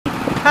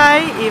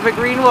Hi, Eva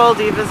Greenwald,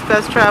 Eva's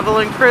Best Travel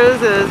and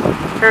Cruises.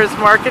 Here's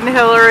Mark and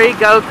Hillary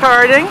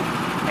go-karting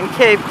in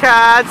Cape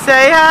Cod.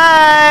 Say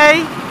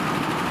hi!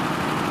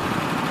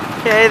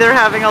 Okay, they're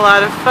having a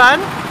lot of fun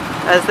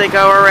as they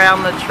go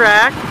around the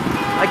track.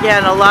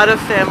 Again, a lot of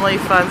family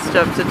fun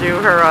stuff to do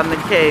here on the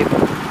Cape.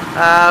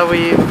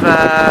 We've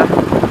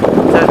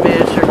done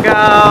miniature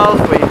golf,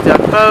 we've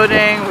done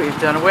boating, we've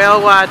done whale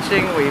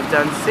watching, we've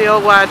done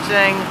seal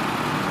watching.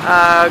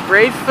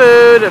 Great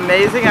food,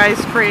 amazing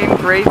ice cream,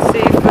 great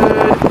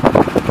seafood,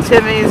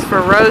 Timmy's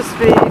for roast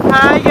beef.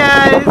 Hi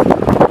guys,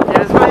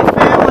 there's my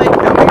family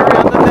coming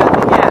around the bend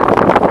again.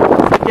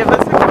 So give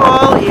us a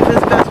call,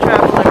 Eva's Best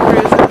Travel and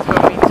Cruises,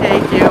 when we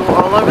take you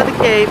all over the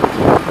Cape,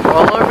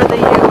 all over the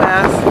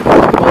U.S.,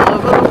 all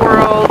over the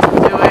world,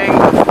 doing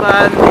the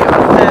fun, the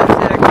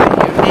authentic, the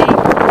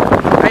unique.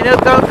 I know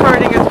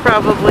go-karting is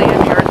probably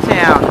in your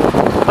town,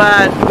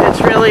 but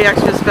it's really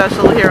extra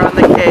special here on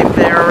the Cape.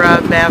 They're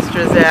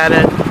masters at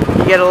it.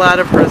 You get a lot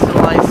of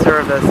personalized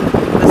service,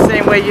 the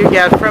same way you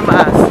get from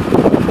us.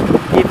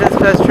 Eva's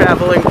Best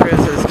Travel and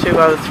Cruises,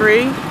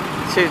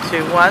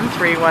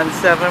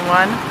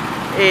 203-221-3171,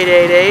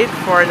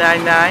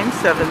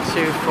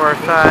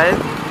 888-499-7245.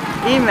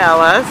 Email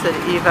us at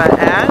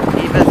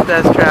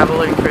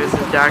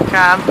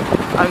eva@evasbesttravelandcruises.com.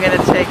 I'm going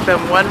to take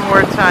them one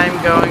more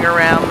time going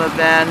around the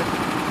bend.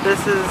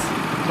 This is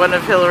one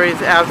of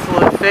Hillary's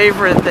absolute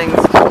favorite things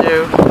to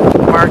do.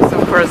 Mark's,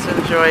 of course,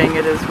 enjoying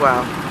it as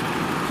well.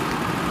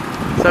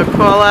 So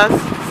call us,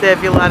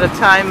 save you a lot of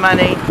time,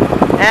 money,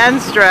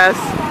 and stress,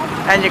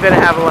 and you're going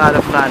to have a lot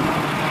of fun.